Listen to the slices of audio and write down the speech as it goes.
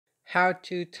how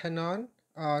to turn on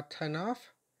or turn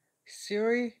off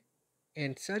Siri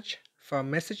and Search for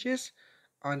messages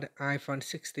on the iPhone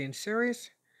 16 series.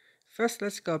 First,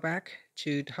 let's go back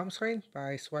to the home screen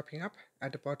by swiping up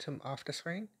at the bottom of the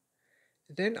screen.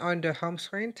 Then on the home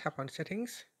screen, tap on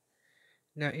Settings.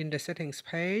 Now in the Settings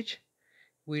page,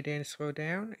 we then scroll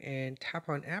down and tap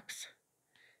on Apps.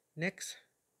 Next,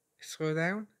 scroll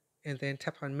down and then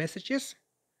tap on Messages.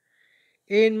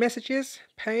 In Messages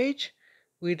page,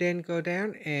 we then go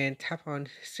down and tap on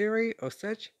Siri or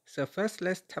Search. So first,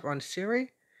 let's tap on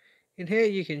Siri. In here,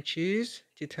 you can choose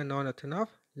to turn on or turn off,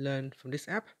 learn from this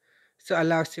app. So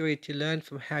allow Siri to learn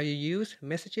from how you use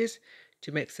messages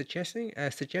to make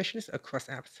suggestions across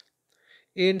apps.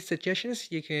 In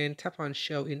suggestions, you can tap on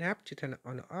show in app to turn it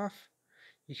on or off.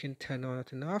 You can turn on or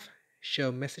turn off,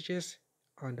 show messages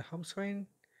on the home screen,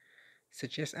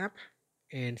 suggest app,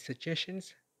 and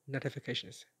suggestions,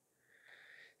 notifications.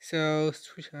 So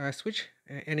switch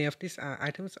any of these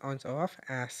items on or off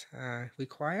as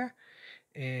required.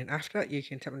 And after that, you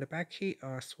can tap on the back key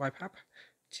or swipe up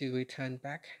to return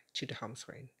back to the home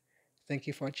screen. Thank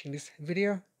you for watching this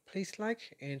video. Please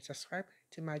like and subscribe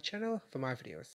to my channel for more videos.